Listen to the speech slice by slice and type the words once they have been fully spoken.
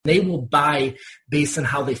They will buy based on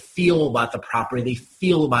how they feel about the property, they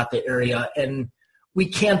feel about the area, and we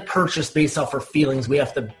can't purchase based off our feelings. We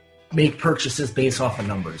have to make purchases based off of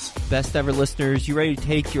numbers. Best ever listeners, you ready to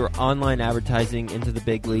take your online advertising into the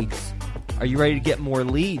big leagues? Are you ready to get more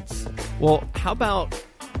leads? Well, how about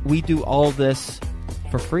we do all of this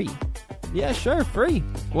for free? Yeah, sure, free.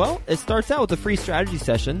 Well, it starts out with a free strategy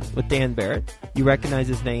session with Dan Barrett. You recognize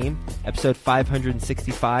his name, episode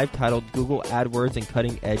 565, titled Google AdWords and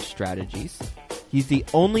Cutting Edge Strategies. He's the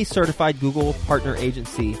only certified Google partner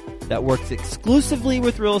agency that works exclusively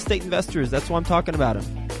with real estate investors. That's why I'm talking about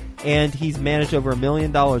him. And he's managed over $1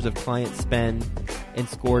 million of client spend and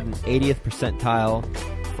scored an 80th percentile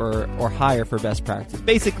or higher for best practice.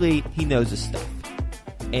 Basically, he knows his stuff.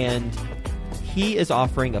 And he is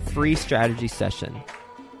offering a free strategy session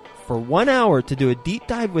for 1 hour to do a deep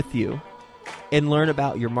dive with you and learn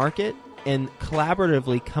about your market and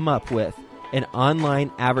collaboratively come up with an online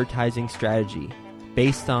advertising strategy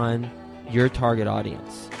based on your target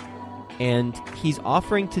audience. And he's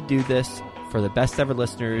offering to do this for the best ever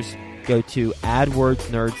listeners. Go to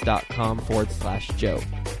adwordsnerds.com/Joe.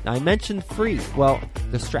 Now, I mentioned free. Well,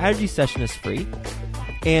 the strategy session is free.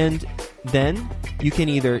 And then you can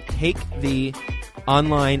either take the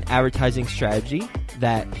online advertising strategy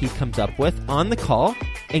that he comes up with on the call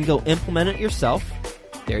and go implement it yourself.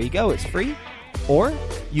 There you go. It's free. Or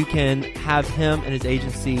you can have him and his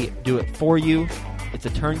agency do it for you. It's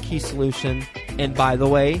a turnkey solution. And by the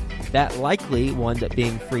way, that likely winds up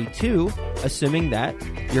being free too, assuming that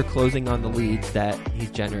you're closing on the leads that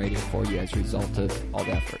he's generating for you as a result of all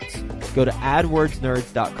the efforts. Go to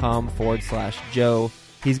adwordsnerds.com/Joe.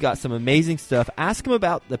 He's got some amazing stuff. Ask him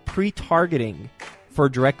about the pre-targeting for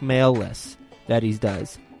direct mail lists that he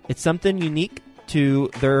does. It's something unique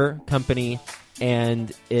to their company,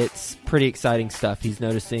 and it's pretty exciting stuff. He's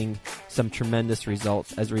noticing some tremendous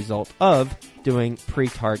results as a result of doing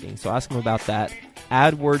pre-targeting. So ask him about that.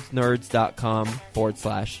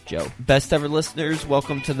 AdWordsNerds.com/Joe. Best ever listeners,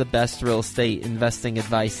 welcome to the best real estate investing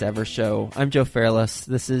advice ever show. I'm Joe Fairless.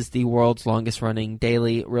 This is the world's longest running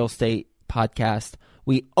daily real estate podcast.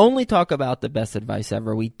 We only talk about the best advice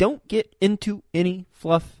ever. We don't get into any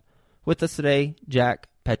fluff. With us today, Jack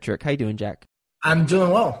Petrick. How you doing, Jack? I'm doing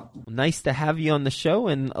well. Nice to have you on the show.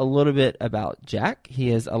 And a little bit about Jack. He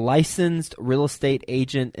is a licensed real estate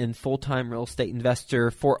agent and full-time real estate investor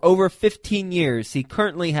for over 15 years. He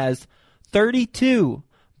currently has 32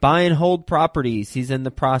 buy and hold properties. He's in the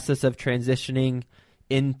process of transitioning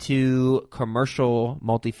into commercial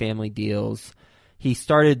multifamily deals. He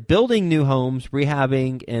started building new homes,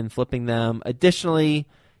 rehabbing, and flipping them. Additionally,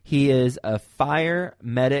 he is a fire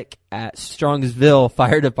medic at Strongsville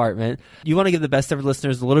Fire Department. You want to give the best ever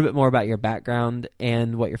listeners a little bit more about your background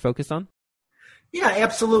and what you're focused on? Yeah,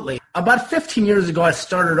 absolutely. About 15 years ago, I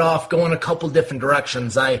started off going a couple different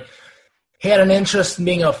directions. I had an interest in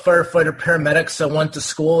being a firefighter paramedic, so I went to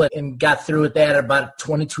school and got through with that at about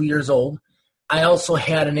 22 years old. I also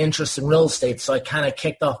had an interest in real estate, so I kind of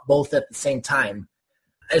kicked off both at the same time.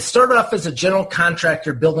 I started off as a general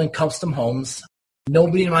contractor building custom homes.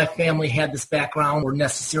 Nobody in my family had this background or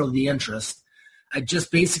necessarily the interest. I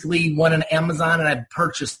just basically went on Amazon and I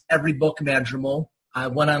purchased every book imaginable. I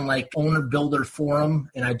went on like owner builder forum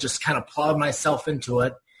and I just kind of plowed myself into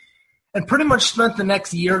it and pretty much spent the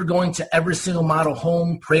next year going to every single model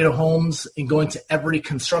home, Pareto homes, and going to every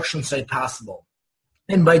construction site possible.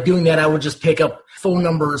 And by doing that, I would just pick up phone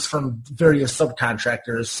numbers from various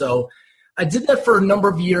subcontractors. So I did that for a number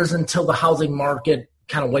of years until the housing market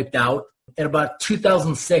kind of wiped out. At about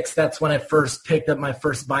 2006, that's when I first picked up my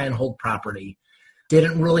first buy and hold property.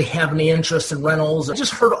 Didn't really have any interest in rentals. I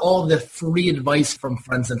just heard all of the free advice from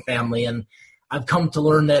friends and family, and I've come to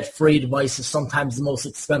learn that free advice is sometimes the most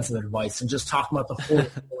expensive advice. And just talking about the horror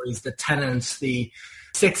stories, the tenants, the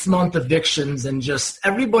 6-month evictions, and just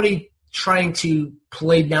everybody trying to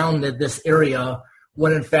play down this area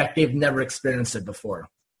when, in fact, they've never experienced it before.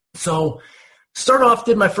 So started off,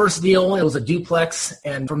 did my first deal. It was a duplex.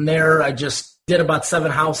 And from there, I just did about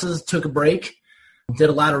 7 houses, took a break, did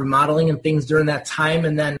a lot of remodeling and things during that time.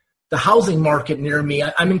 And then the housing market near me,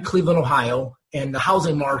 I'm in Cleveland, Ohio, and the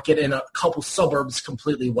housing market in a couple suburbs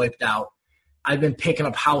completely wiped out. I've been picking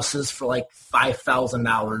up houses for like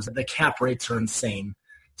 $5,000. The cap rates are insane.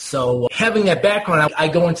 So having that background, I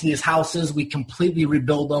go into these houses, we completely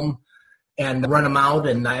rebuild them and run them out,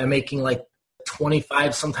 and I'm making like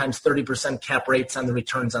 25, sometimes 30% cap rates on the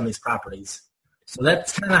returns on these properties. So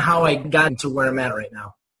that's kind of how I got into where I'm at right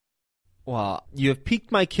now. Well, you have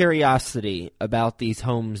piqued my curiosity about these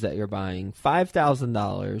homes that you're buying.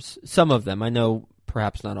 $5,000, some of them, I know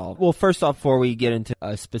perhaps not all. Well, first off, before we get into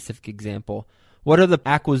a specific example, What are the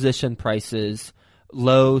acquisition prices,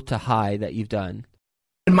 low to high, that you've done?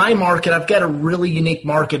 In my market, I've got a really unique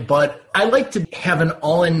market, but I like to have an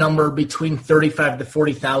all-in number between 35 to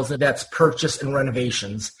 40,000. That's purchase and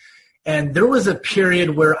renovations. And there was a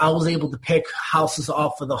period where I was able to pick houses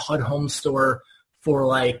off of the HUD Home Store for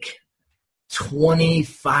like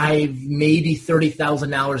 $25,000, maybe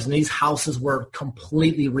 $30,000, and these houses were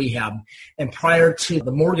completely rehabbed. And prior to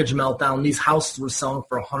the mortgage meltdown, these houses were selling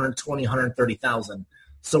for $120,000, $130,000.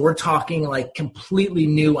 So we're talking like completely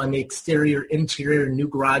new on the exterior, interior, new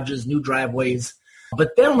garages, new driveways.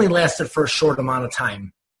 But that only lasted for a short amount of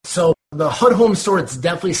time. So the HUD Home Store, it's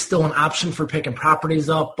definitely still an option for picking properties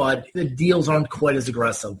up, but the deals aren't quite as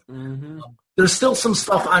aggressive. Mm-hmm. There's still some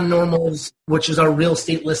stuff on Normals, which is our real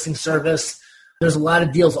estate listing service. There's a lot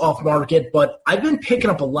of deals off market, but I've been picking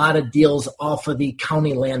up a lot of deals off of the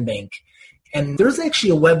county land bank. And there's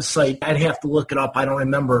actually a website, I'd have to look it up, I don't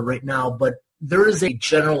remember it right now, but there is a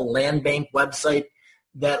general land bank website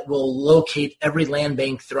that will locate every land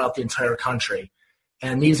bank throughout the entire country.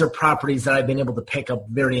 And these are properties that I've been able to pick up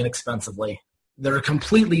very inexpensively. They're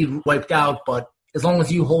completely wiped out, but as long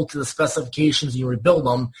as you hold to the specifications and you rebuild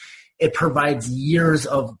them, it provides years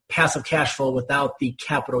of passive cash flow without the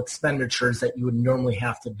capital expenditures that you would normally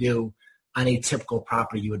have to do on a typical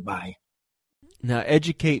property you would buy. Now,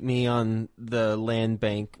 educate me on the land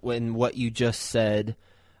bank and what you just said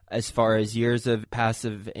as far as years of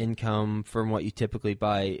passive income from what you typically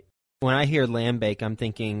buy. When I hear land bank, I'm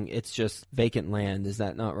thinking it's just vacant land. Is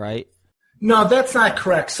that not right? No, that's not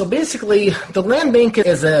correct. So basically, the land bank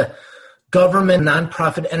is a government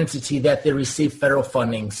nonprofit entity that they receive federal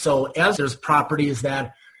funding. So as there's properties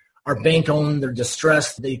that are bank owned, they're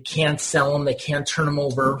distressed, they can't sell them, they can't turn them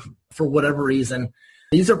over for whatever reason.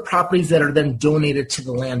 These are properties that are then donated to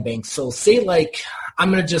the land bank. So say like,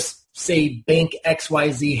 I'm going to just say Bank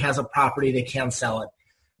XYZ has a property, they can't sell it.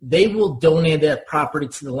 They will donate that property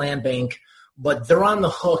to the land bank, but they're on the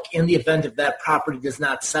hook in the event if that property does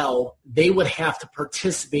not sell. They would have to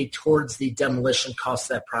participate towards the demolition cost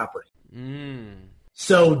of that property.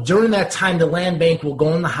 So during that time, the land bank will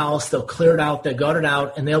go in the house, they'll clear it out, they'll gut it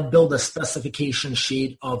out, and they'll build a specification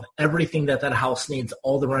sheet of everything that house needs,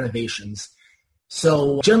 all the renovations.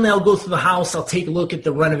 So generally I'll go through the house, I'll take a look at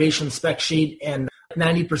the renovation spec sheet, and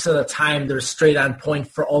 90% of the time they're straight on point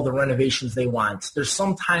for all the renovations they want. There's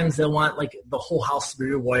sometimes they want like the whole house to be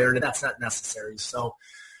rewired, and that's not necessary. So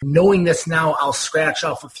knowing this now, I'll scratch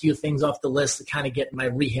off a few things off the list to kind of get my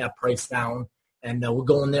rehab price down, and we'll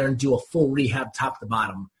go in there and do a full rehab top to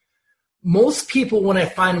bottom. Most people, when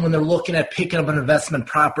they're looking at picking up an investment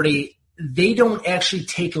property, they don't actually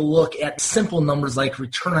take a look at simple numbers like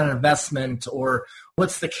return on investment or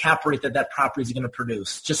what's the cap rate that property is going to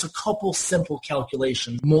produce. Just a couple simple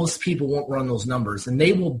calculations. Most people won't run those numbers, and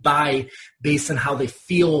they will buy based on how they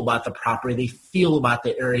feel about the property, they feel about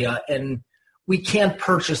the area, and we can't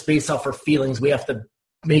purchase based off our feelings. We have to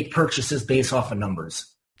make purchases based off of numbers.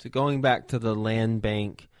 So going back to the land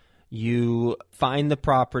bank, you find the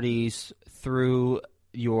properties through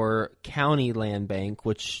your county land bank,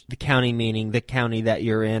 which the county meaning the county that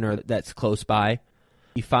you're in or that's close by.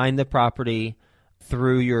 You find the property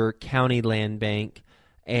through your county land bank,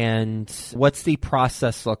 and what's the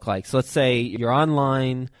process look like? So let's say you're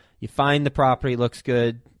online, you find the property, looks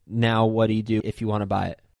good. Now what do you do if you want to buy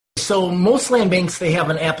it? So most land banks, they have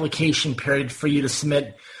an application period for you to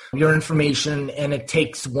submit your information, and it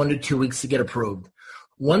takes 1 to 2 weeks to get approved.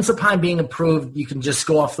 Once upon being approved, you can just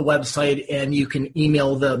go off the website and you can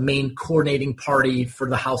email the main coordinating party for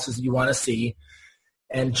the houses you want to see.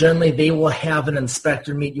 And generally, they will have an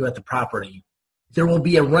inspector meet you at the property. There will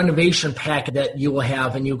be a renovation packet that you will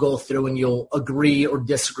have, and you'll go through and you'll agree or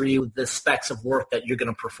disagree with the specs of work that you're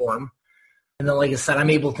going to perform. And then, like I said,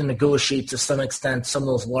 I'm able to negotiate to some extent some of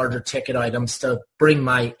those larger ticket items to bring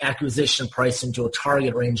my acquisition price into a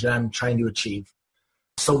target range that I'm trying to achieve.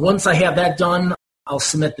 So once I have that done, I'll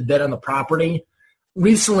submit the bid on the property.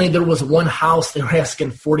 Recently, there was one house they were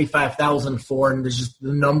asking $45,000 for, and the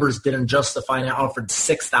numbers didn't justify, and I offered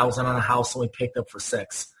 $6,000 on a house, and we picked up for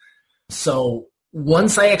 $6,000. So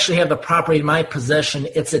once I actually have the property in my possession,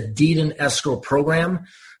 it's a deed and escrow program.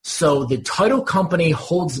 So the title company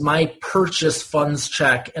holds my purchase funds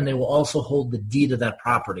check, and they will also hold the deed of that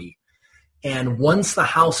property. And once the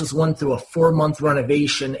house has went through a 4-month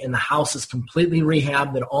renovation and the house is completely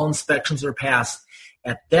rehabbed and all inspections are passed,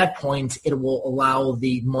 at that point, it will allow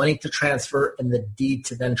the money to transfer and the deed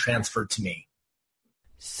to then transfer to me.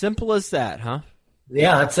 Simple as that, huh?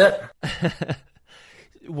 Yeah, that's it.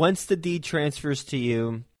 Once the deed transfers to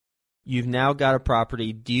you, you've now got a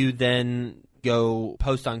property. Do you then go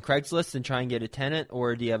post on Craigslist and try and get a tenant,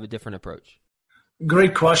 or do you have a different approach?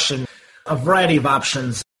 Great question. A variety of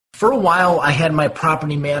options. For a while, I had my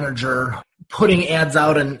property manager putting ads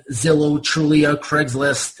out on Zillow, Trulia,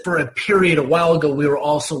 Craigslist. For a period a while ago, we were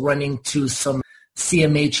also running to some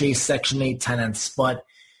CMHA Section 8 tenants. But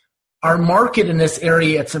our market in this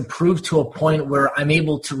area, it's improved to a point where I'm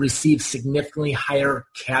able to receive significantly higher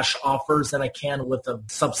cash offers than I can with a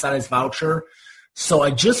subsidized voucher. So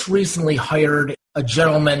I just recently hired a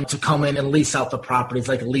gentleman to come in and lease out the properties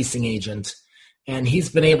like a leasing agent. And he's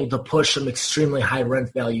been able to push some extremely high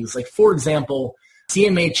rent values. Like, for example,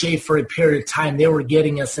 CMHA for a period of time, they were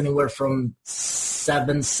getting us anywhere from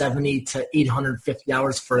 $770 to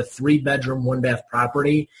 $850 for a 3-bedroom, 1-bath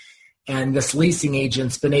property. And this leasing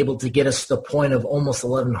agent's been able to get us to the point of almost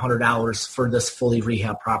 $1,100 for this fully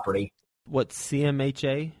rehab property. What's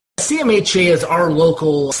CMHA? CMHA is our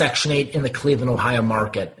local Section 8 in the Cleveland, Ohio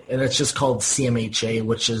market, and it's just called CMHA,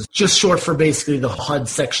 which is just short for basically the HUD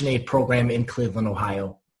Section 8 program in Cleveland,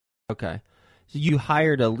 Ohio. Okay. So you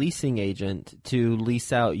hired a leasing agent to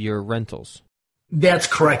lease out your rentals. That's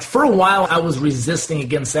correct. For a while, I was resisting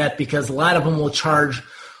against that because a lot of them will charge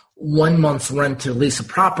 1 month's rent to lease a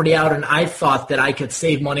property out, and I thought that I could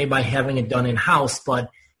save money by having it done in-house,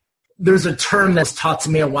 but there's a term that's taught to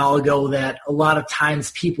me a while ago that a lot of times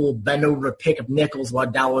people bend over to pick up nickels while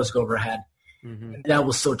dollars go overhead. Mm-hmm. That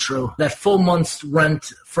was so true. That full month's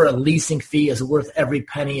rent for a leasing fee is worth every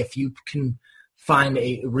penny if you can find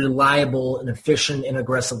a reliable and efficient and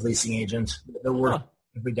aggressive leasing agent. They're worth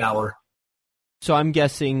every dollar. So I'm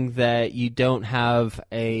guessing that you don't have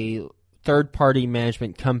a third-party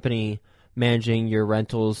management company managing your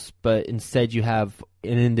rentals, but instead you have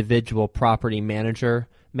an individual property manager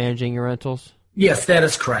managing your rentals? Yes, that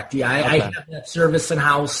is correct. Yeah, I have that service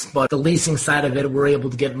in-house, but the leasing side of it, we're able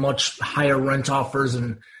to get much higher rent offers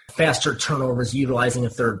and faster turnovers utilizing a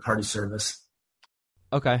third-party service.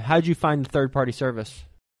 Okay. How did you find the third-party service?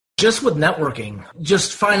 Just with networking,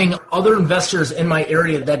 just finding other investors in my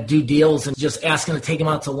area that do deals and just asking to take them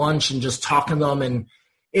out to lunch and just talking to them. And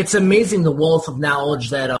it's amazing the wealth of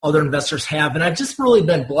knowledge that other investors have. And I've just really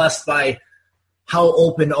been blessed by how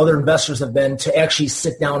open other investors have been to actually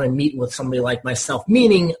sit down and meet with somebody like myself.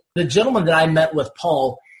 Meaning the gentleman that I met with,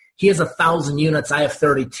 Paul, he has 1,000 units. I have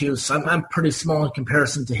 32. So I'm pretty small in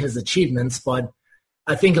comparison to his achievements. But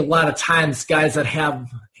I think a lot of times guys that have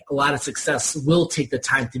a lot of success will take the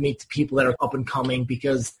time to meet the people that are up and coming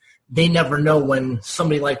because they never know when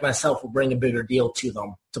somebody like myself will bring a bigger deal to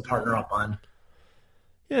them to partner up on.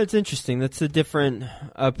 Yeah, it's interesting. That's a different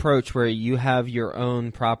approach where you have your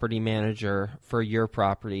own property manager for your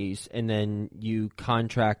properties, and then you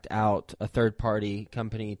contract out a third-party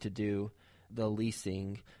company to do the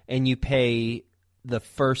leasing, and you pay the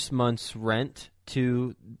first month's rent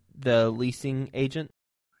to the leasing agent?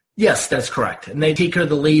 Yes, that's correct. And they take care of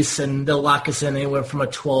the lease, and they'll lock us in anywhere from a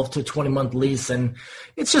 12 to 20-month lease, and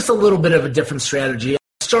it's just a little bit of a different strategy.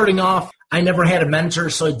 Starting off, I never had a mentor,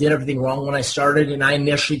 so I did everything wrong when I started, and I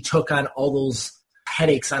initially took on all those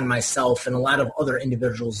headaches on myself, and a lot of other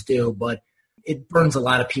individuals do, but it burns a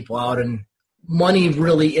lot of people out, and money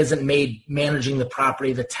really isn't made managing the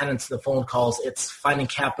property, the tenants, the phone calls. It's finding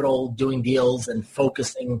capital, doing deals, and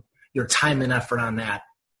focusing your time and effort on that.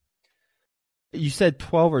 You said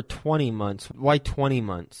 12 or 20 months. Why 20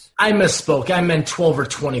 months? I misspoke. I meant 12 or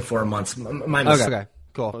 24 months. My mistake. Okay.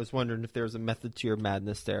 Cool. I was wondering if there was a method to your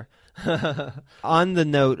madness there. On the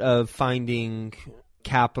note of finding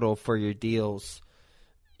capital for your deals,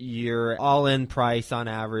 your all-in price on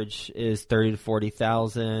average is $30,000 to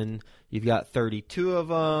 $40,000. You've got 32 of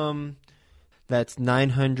them. That's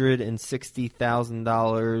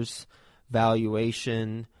 $960,000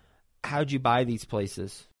 valuation. How'd you buy these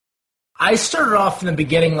places? I started off in the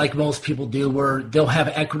beginning like most people do, where they'll have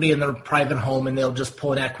equity in their private home and they'll just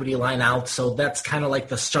pull an equity line out. So that's kind of like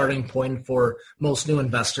the starting point for most new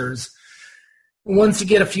investors. Once you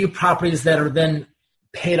get a few properties that are then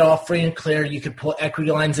paid off free and clear, you can pull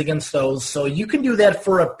equity lines against those. So you can do that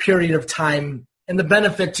for a period of time. And the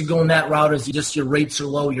benefit to going that route is just your rates are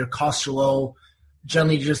low, your costs are low.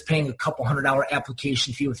 Generally, you're just paying a couple $100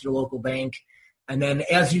 application fee with your local bank. And then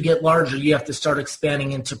as you get larger, you have to start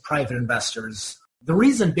expanding into private investors. The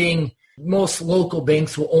reason being, most local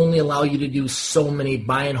banks will only allow you to do so many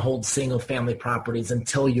buy and hold single family properties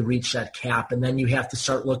until you reach that cap. And then you have to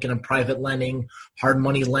start looking at private lending, hard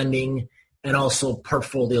money lending, and also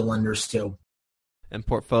portfolio lenders too. And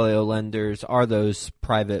portfolio lenders are those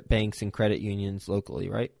private banks and credit unions locally,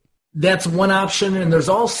 right? That's one option, and there's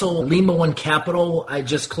also Lima One Capital. I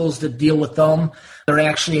just closed a deal with them. They're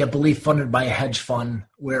actually, I believe, funded by a hedge fund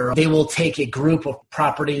where they will take a group of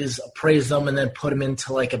properties, appraise them, and then put them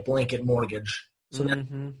into like a blanket mortgage. So,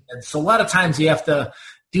 so a lot of times you have to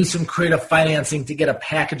do some creative financing to get a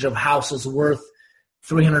package of houses worth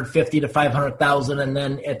 $350,000 to $500,000, and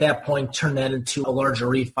then at that point turn that into a larger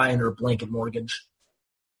refi or a blanket mortgage.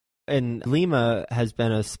 And Lima has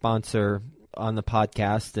been a sponsor on the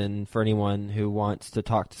podcast, and for anyone who wants to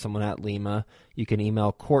talk to someone at Lima, you can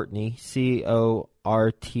email Courtney, CORTNEY,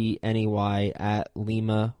 at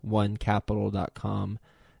lima1capital.com,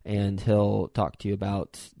 and he'll talk to you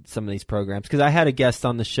about some of these programs. Because I had a guest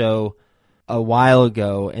on the show a while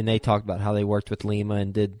ago, and they talked about how they worked with Lima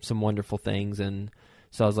and did some wonderful things, and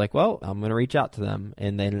so I was like, well, I'm going to reach out to them,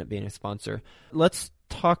 and they ended up being a sponsor. Let's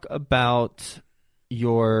talk about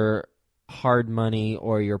your hard money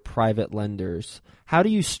or your private lenders. How do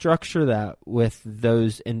you structure that with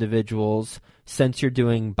those individuals since you're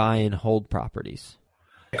doing buy and hold properties?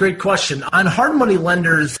 Great question. On hard money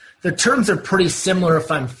lenders, the terms are pretty similar if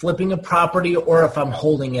I'm flipping a property or if I'm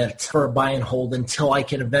holding it for a buy and hold until I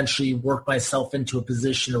can eventually work myself into a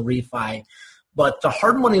position to refi. But the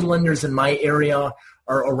hard money lenders in my area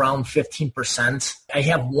are around 15%. I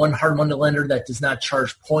have one hard money lender that does not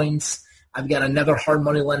charge points. I've got another hard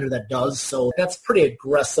money lender that does. So that's pretty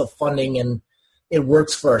aggressive funding, and it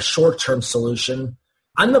works for a short-term solution.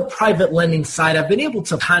 On the private lending side, I've been able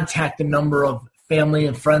to contact a number of family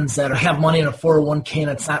and friends that have money in a 401k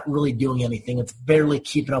and it's not really doing anything. It's barely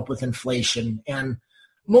keeping up with inflation. And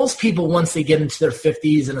most people, once they get into their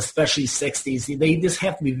 50s and especially 60s, they just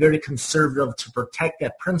have to be very conservative to protect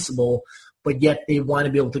that principal, but yet they want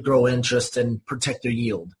to be able to grow interest and protect their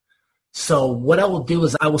yield. So what I will do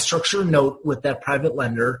is I will structure a note with that private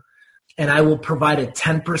lender, and I will provide a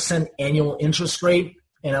 10% annual interest rate,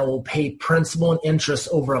 and I will pay principal and interest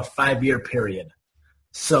over a 5-year period.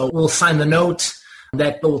 So we'll sign the note.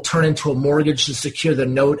 That will turn into a mortgage to secure the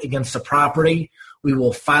note against the property. We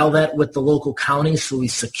will file that with the local county, so we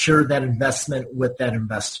secure that investment with that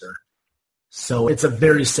investor. So it's a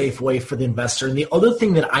very safe way for the investor. And the other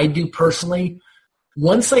thing that I do personally,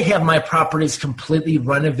 once I have my properties completely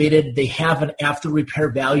renovated, they have an after repair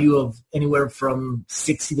value of anywhere from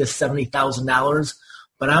 $60,000 to $70,000,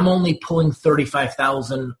 but I'm only pulling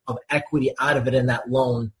 $35,000 of equity out of it in that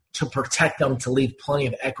loan to protect them, to leave plenty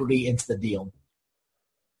of equity into the deal.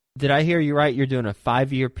 Did I hear you right? You're doing a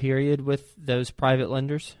 5-year period with those private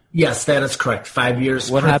lenders? Yes, that is correct. 5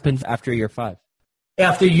 years. What happens after year 5?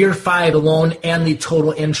 After year 5, the loan and the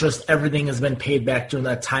total interest, everything has been paid back during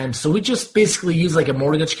that time. So we just basically use like a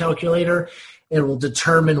mortgage calculator. It will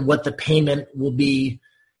determine what the payment will be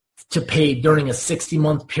to pay during a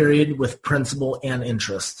 60-month period with principal and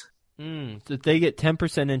interest. So they get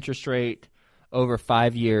 10% interest rate over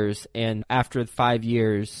 5 years, and after 5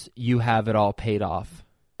 years, you have it all paid off.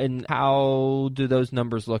 And how do those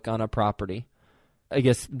numbers look on a property? I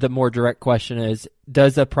guess the more direct question is,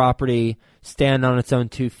 does a property stand on its own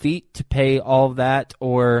 2 feet to pay all of that,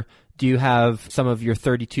 or do you have some of your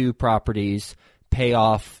 32 properties pay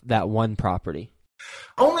off that one property?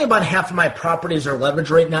 Only about half of my properties are leveraged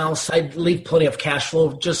right now, so I leave plenty of cash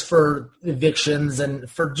flow just for evictions and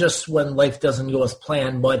for just when life doesn't go as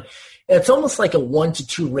planned. But it's almost like a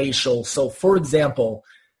 1-to-2 ratio. So, for example,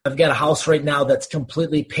 I've got a house right now that's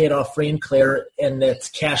completely paid off free and clear, and it's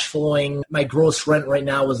cash flowing. My gross rent right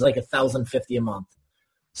now is like $1,050 a month.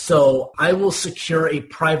 So I will secure a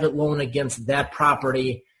private loan against that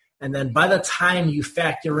property, and then by the time you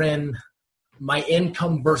factor in my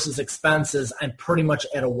income versus expenses, I'm pretty much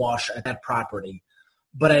at a wash at that property.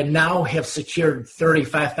 But I now have secured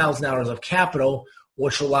 $35,000 of capital,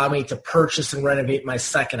 which will allow me to purchase and renovate my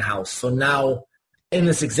second house. So now, in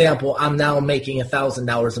this example, I'm now making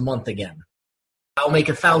 $1,000 a month again. I'll make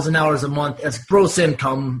 $1,000 a month as gross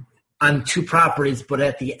income on 2 properties, but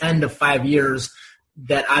at the end of 5 years,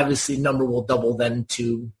 that obviously number will double then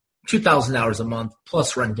to $2,000 a month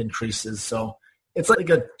plus rent increases. So it's like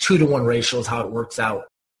a 2-to-1 ratio is how it works out.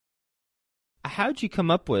 How'd you come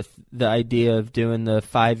up with the idea of doing the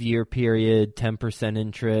 5-year period, 10%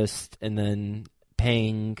 interest, and then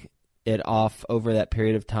paying it off over that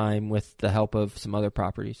period of time with the help of some other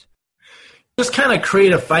properties? Just kind of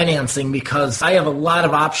creative financing, because I have a lot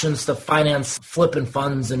of options to finance flipping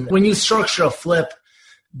funds. And when you structure a flip,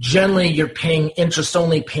 generally you're paying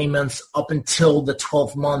interest-only payments up until the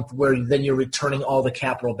 12th month, where then you're returning all the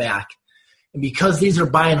capital back. And because these are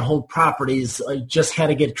buy and hold properties, I just had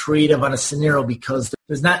to get creative on a scenario, because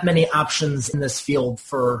there's not many options in this field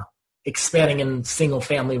for expanding in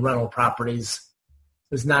single-family rental properties.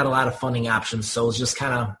 There's not a lot of funding options, so it's just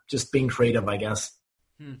kind of just being creative, I guess.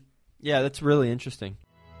 Yeah, that's really interesting.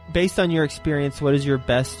 Based on your experience, what is your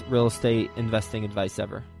best real estate investing advice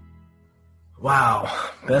ever? Wow,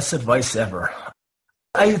 best advice ever.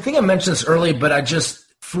 I think I mentioned this earlier, but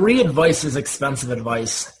free advice is expensive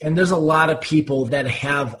advice. And there's a lot of people that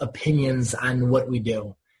have opinions on what we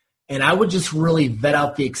do. And I would just really vet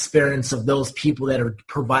out the experience of those people that are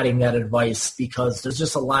providing that advice, because there's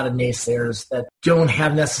just a lot of naysayers that don't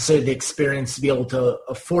have necessarily the experience to be able to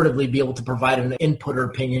affordably be able to provide an input or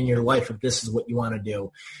opinion in your life if this is what you want to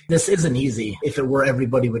do. This isn't easy. If it were,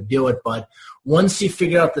 everybody would do it. But once you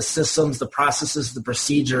figure out the systems, the processes, the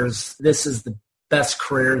procedures, this is the best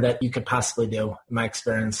career that you could possibly do, in my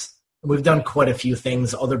experience. We've done quite a few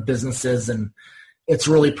things, other businesses, and it's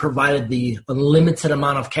really provided the unlimited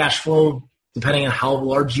amount of cash flow, depending on how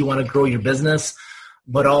large you want to grow your business,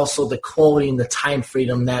 but also the quality and the time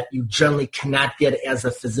freedom that you generally cannot get as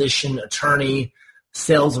a physician, attorney,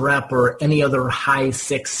 sales rep, or any other high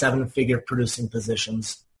 6-7 figure producing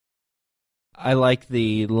positions. I like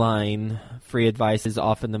the line, free advice is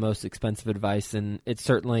often the most expensive advice, and it's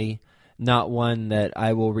certainly not one that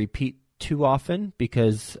I will repeat too often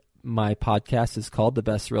because my podcast is called The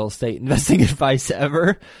Best Real Estate Investing Advice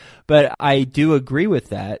Ever. But I do agree with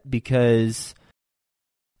that, because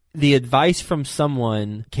the advice from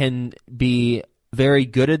someone can be very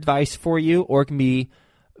good advice for you, or it can be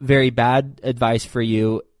very bad advice for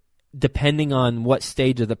you, depending on what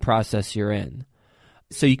stage of the process you're in.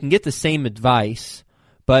 So you can get the same advice,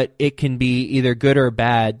 but it can be either good or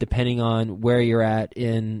bad depending on where you're at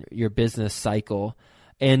in your business cycle.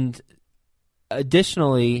 And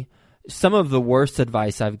additionally, some of the worst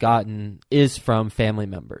advice I've gotten is from family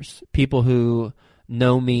members, people who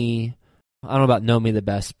know me. I don't know about know me the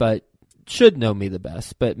best, but should know me the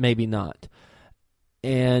best, but maybe not.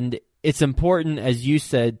 And it's important, as you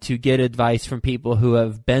said, to get advice from people who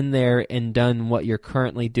have been there and done what you're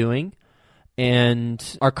currently doing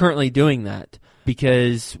and are currently doing that.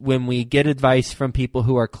 Because when we get advice from people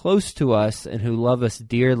who are close to us and who love us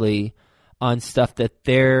dearly on stuff that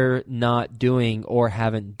they're not doing or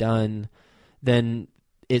haven't done, then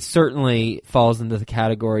it certainly falls into the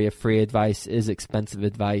category of free advice is expensive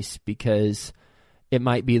advice, because it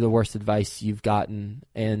might be the worst advice you've gotten.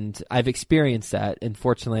 And I've experienced that. And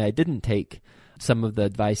fortunately, I didn't take some of the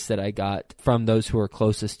advice that I got from those who are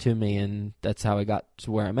closest to me, and that's how I got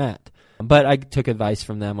to where I'm at. But I took advice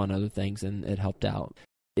from them on other things, and it helped out.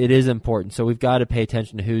 It is important. So we've got to pay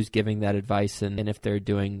attention to who's giving that advice and if they're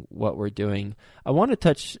doing what we're doing. I want to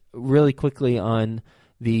touch really quickly on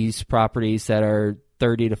these properties that are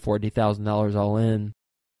 $30,000 to $40,000 all in.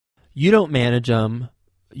 You don't manage them.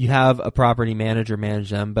 You have a property manager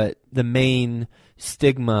manage them, but the main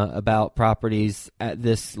stigma about properties at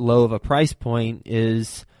this low of a price point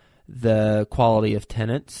is the quality of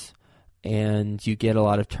tenants. And you get a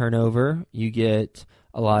lot of turnover. You get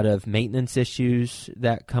a lot of maintenance issues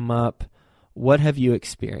that come up. What have you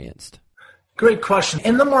experienced? Great question.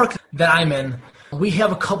 In the market that I'm in, we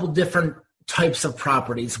have a couple different types of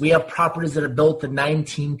properties. We have properties that are built in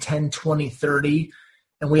 1910, 20, 30,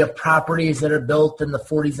 and we have properties that are built in the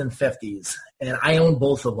 40s and 50s. And I own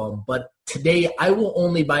both of them. But today, I will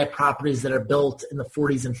only buy properties that are built in the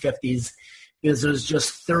 40s and 50s, because there's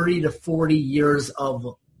just 30 to 40 years of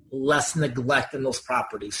less neglect in those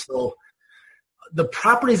properties. So the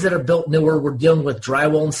properties that are built newer, we're dealing with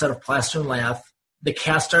drywall instead of plaster and lath. The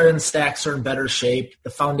cast iron stacks are in better shape. The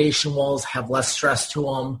foundation walls have less stress to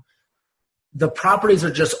them. The properties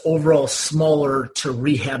are just overall smaller to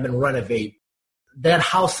rehab and renovate. That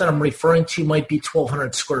house that I'm referring to might be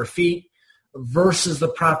 1,200 square feet versus the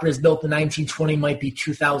properties built in 1920 might be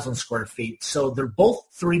 2,000 square feet. So they're both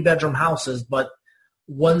 3-bedroom houses, but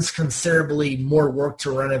one's considerably more work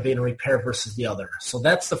to renovate and repair versus the other. So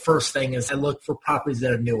that's the first thing, is I look for properties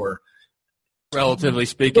that are newer. Relatively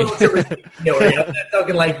speaking. Newer, I'm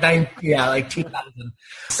talking like 2000.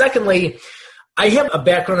 Secondly, I have a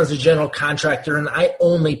background as a general contractor, and I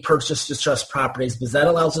only purchase distressed properties because that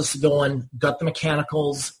allows us to go in, gut the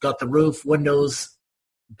mechanicals, gut the roof, windows,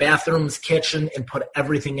 bathrooms, kitchen, and put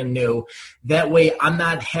everything in new. That way I'm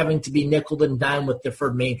not having to be nickel and dime with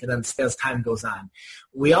deferred maintenance as time goes on.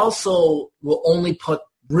 We also will only put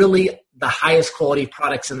really the highest quality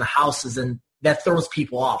products in the houses, and that throws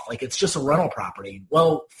people off. Like, it's just a rental property.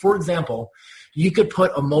 Well, for example, you could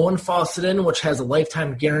put a Moen faucet in, which has a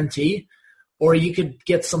lifetime guarantee, or you could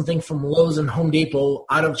get something from Lowe's and Home Depot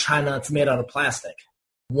out of China that's made out of plastic.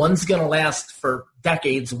 One's going to last for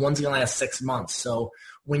decades, one's going to last 6 months. So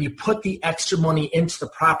when you put the extra money into the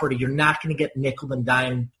property, you're not going to get nickel and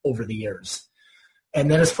dime over the years.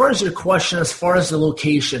 And then as far as your question, as far as the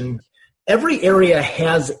location, every area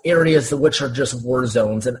has areas which are just war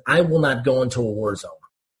zones, and I will not go into a war zone.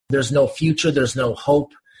 There's no future. There's no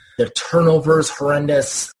hope. The turnover is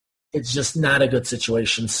horrendous. It's just not a good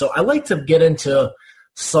situation. So I like to get into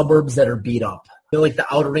suburbs that are beat up. They're like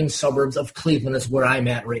the outer ring suburbs of Cleveland is where I'm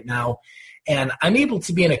at right now. And I'm able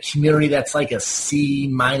to be in a community that's like a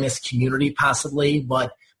C- community possibly.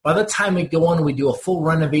 But by the time we go on, we do a full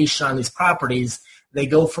renovation on these properties, they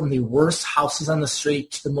go from the worst houses on the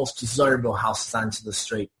street to the most desirable houses onto the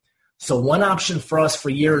street. So one option for us for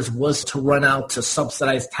years was to run out to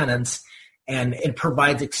subsidized tenants, and it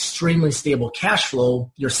provides extremely stable cash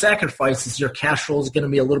flow. Your sacrifice is your cash flow is going to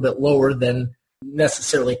be a little bit lower than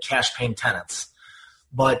necessarily cash paying tenants.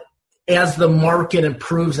 But as the market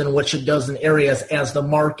improves in which it does in areas, as the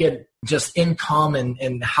market just income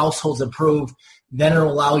and households improve, then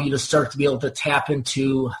it'll allow you to start to be able to tap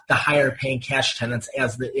into the higher paying cash tenants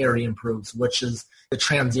as the area improves, which is the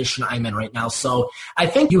transition I'm in right now. So I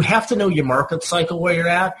think you have to know your market cycle where you're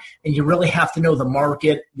at, and you really have to know the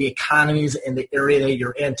market, the economies, and the area that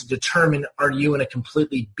you're in to determine, are you in a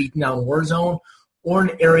completely beaten down war zone or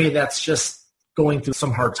an area that's just going through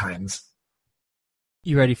some hard times.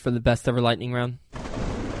 You ready for the best ever lightning round?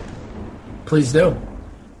 Please do.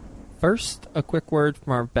 First, a quick word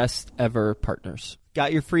from our best ever partners.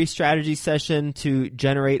 Got your free strategy session to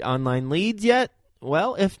generate online leads yet?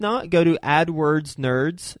 Well, if not, go to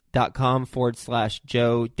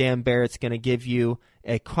adwordsnerds.com/Joe. Dan Barrett's going to give you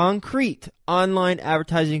a concrete online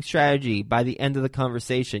advertising strategy by the end of the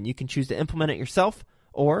conversation. You can choose to implement it yourself,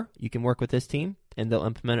 or you can work with this team and they'll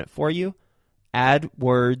implement it for you.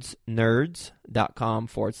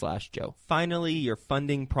 adwordsnerds.com/Joe. Finally, your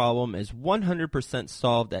funding problem is 100%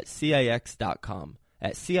 solved at CIX.com.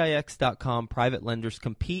 At CIX.com, private lenders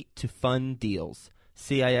compete to fund deals.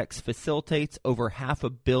 CIX facilitates over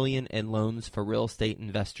 $500 million in loans for real estate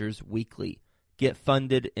investors weekly. Get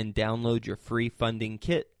funded and download your free funding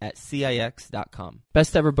kit at CIX.com.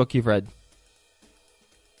 Best ever book you've read?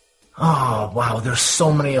 Oh, wow, there's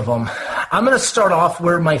so many of them. I'm going to start off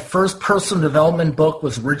where my first personal development book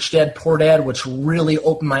was Rich Dad, Poor Dad, which really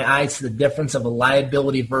opened my eyes to the difference of a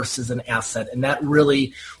liability versus an asset. And that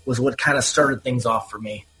really was what kind of started things off for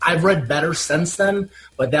me. I've read better since then,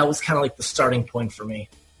 but that was kind of like the starting point for me.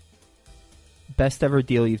 Best ever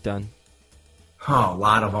deal you've done? Oh, a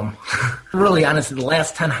lot of them. Really, honestly, the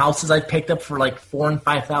last 10 houses I picked up for like $4,000 and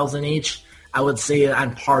 $5,000 each, I would say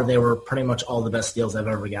on par, they were pretty much all the best deals I've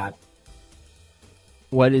ever got.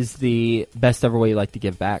 What is the best ever way you like to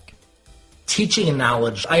give back? Teaching and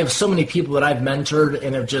knowledge. I have so many people that I've mentored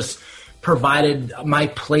and have just provided my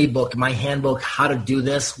playbook, my handbook, how to do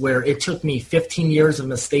this, where it took me 15 years of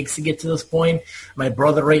mistakes to get to this point. My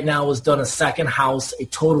brother right now has done a second house, a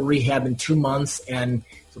total rehab in 2 months, and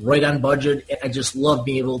right on budget. I just love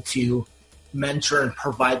being able to mentor and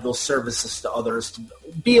provide those services to others to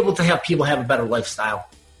be able to have people have a better lifestyle.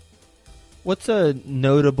 What's a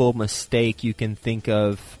notable mistake you can think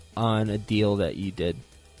of on a deal that you did?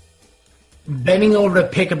 Bending over to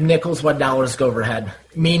pick up nickels while dollars go overhead,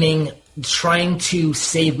 meaning trying to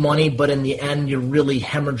save money, but in the end, you're really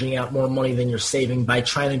hemorrhaging out more money than you're saving by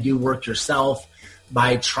trying to do work yourself,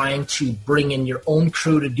 by trying to bring in your own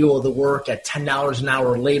crew to do all the work at $10 an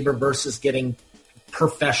hour labor versus getting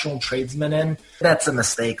professional tradesmen in. That's a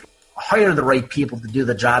mistake. Hire the right people to do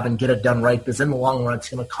the job and get it done right, because in the long run, it's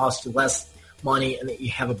going to cost you less money and that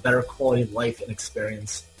you have a better quality of life and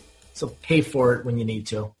experience. So pay for it when you need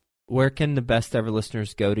to. Where can the best ever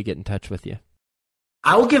listeners go to get in touch with you?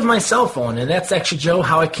 I will give my cell phone, and that's actually, Joe,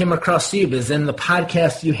 how I came across you, is in the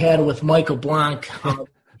podcast you had with Michael Blanc.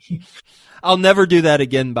 I'll never do that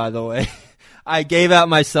again, by the way. I gave out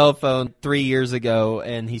my cell phone 3 years ago,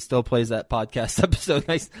 and he still plays that podcast episode.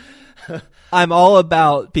 I'm all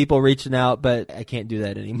about people reaching out, but I can't do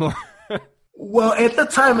that anymore. Well, at the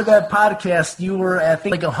time of that podcast, you were, I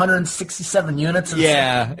think, like 167 units.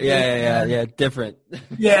 Yeah, different.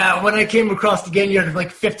 Yeah, when I came across again, you had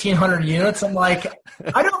like 1,500 units. I'm like,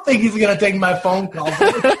 I don't think he's going to take my phone call.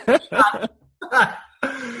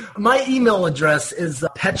 My email address is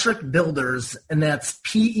Petrick Builders, and that's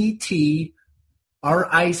Petrick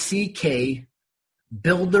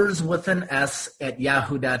Builders with an S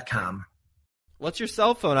 @yahoo.com. What's your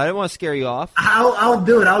cell phone? I didn't want to scare you off. I'll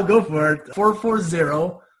do it. I'll go for it.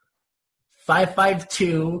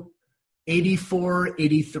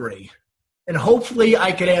 440-552-8483. And hopefully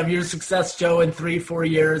I could have your success, Joe, in 3-4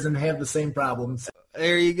 years and have the same problems.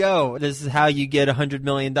 There you go. This is how you get $100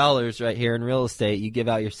 million right here in real estate. You give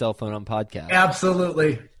out your cell phone on podcast.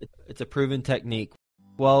 Absolutely. It's a proven technique.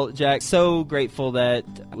 Well, Jack, so grateful that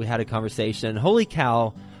we had a conversation. Holy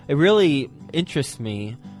cow, it really interests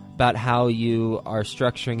me about how you are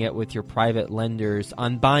structuring it with your private lenders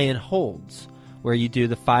on buy and holds, where you do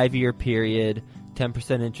the 5-year period,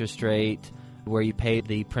 10% interest rate, where you pay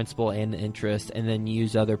the principal and the interest and then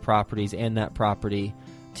use other properties and that property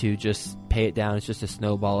to just pay it down. It's just a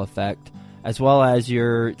snowball effect, as well as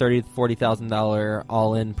your $30,000 to $40,000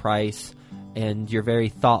 all-in price and your very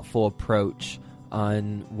thoughtful approach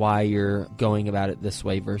on why you're going about it this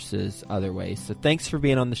way versus other ways. So thanks for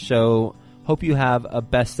being on the show. Hope you have a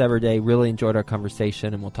best ever day. Really enjoyed our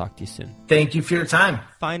conversation, and we'll talk to you soon. Thank you for your time.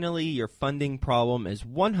 Finally, your funding problem is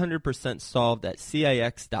 100% solved at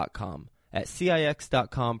CIX.com. At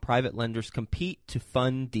CIX.com, private lenders compete to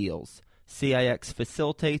fund deals. CIX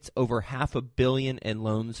facilitates over $500 million in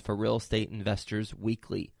loans for real estate investors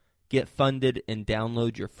weekly. Get funded and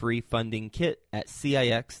download your free funding kit at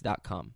CIX.com.